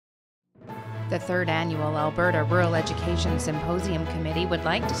The third annual Alberta Rural Education Symposium Committee would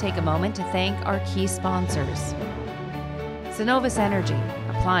like to take a moment to thank our key sponsors. Cenovus Energy,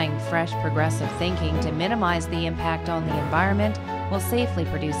 applying fresh progressive thinking to minimize the impact on the environment while safely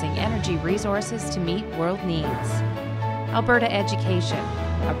producing energy resources to meet world needs. Alberta Education,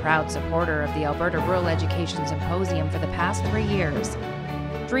 a proud supporter of the Alberta Rural Education Symposium for the past 3 years.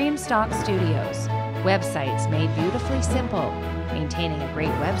 Dreamstalk Studios, websites made beautifully simple. Maintaining a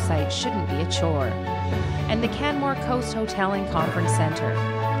great website shouldn't be a chore. And the Canmore Coast Hotel and Conference Centre.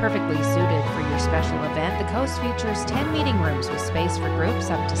 Perfectly suited for your special event, the Coast features 10 meeting rooms with space for groups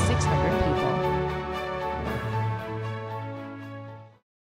up to 600 people.